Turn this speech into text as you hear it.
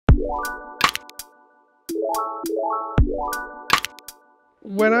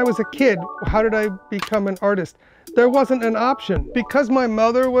When I was a kid, how did I become an artist? There wasn't an option. Because my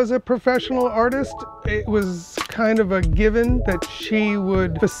mother was a professional artist, it was kind of a given that she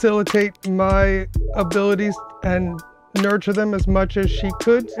would facilitate my abilities and nurture them as much as she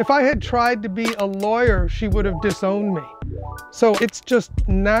could. If I had tried to be a lawyer, she would have disowned me. So it's just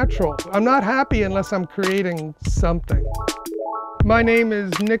natural. I'm not happy unless I'm creating something. My name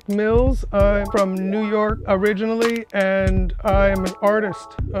is Nik Mills. I'm from New York originally, and I'm an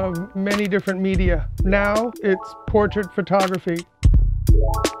artist of many different media. Now it's portrait photography.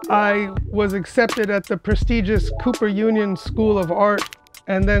 I was accepted at the prestigious Cooper Union School of Art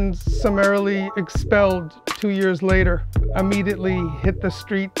and then summarily expelled 2 years later. Immediately hit the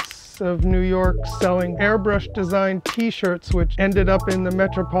streets of New York selling airbrush designed t-shirts, which ended up in the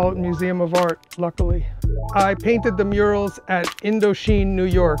Metropolitan Museum of Art, luckily. I painted the murals at Indochine, New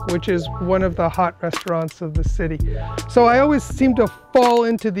York, which is one of the hot restaurants of the city. So I always seem to fall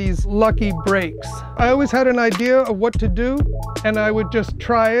into these lucky breaks. I always had an idea of what to do, and I would just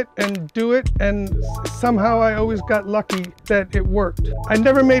try it and do it, and somehow I always got lucky that it worked. I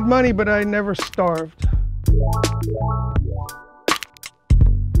never made money, but I never starved.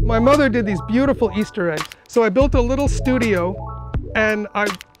 My mother did these beautiful Easter eggs. So I built a little studio, and I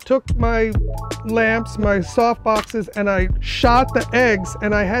took my lamps, my soft boxes, and I shot the eggs,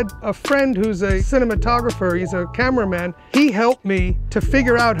 and I had a friend who's a cinematographer, he's a cameraman. He helped me to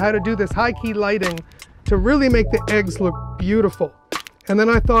figure out how to do this high-key lighting to really make the eggs look beautiful. And then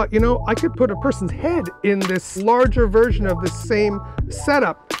I thought, you know, I could put a person's head in this larger version of the same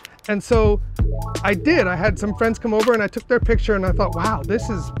setup. And so I did. I had some friends come over and I took their picture, and I thought, wow, this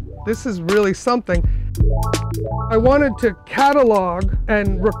is really something. I wanted to catalog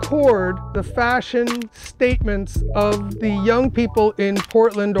and record the fashion statements of the young people in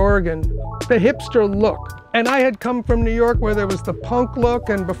Portland, Oregon, the hipster look. And I had come from New York where there was the punk look,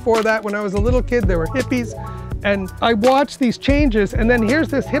 and before that, when I was a little kid, there were hippies. And I watched these changes, and then here's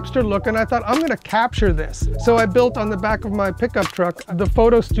this hipster look, and I thought, I'm gonna capture this. So I built on the back of my pickup truck the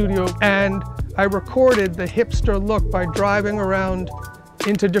photo studio, and I recorded the hipster look by driving around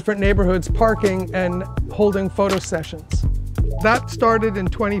into different neighborhoods, parking and holding photo sessions. That started in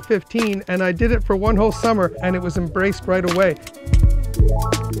 2015, and I did it for one whole summer, and it was embraced right away.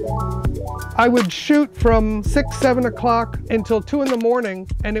 I would shoot from 6, 7 o'clock until 2 in the morning,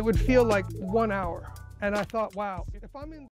 and it would feel like 1 hour. And I thought, wow, if I'm in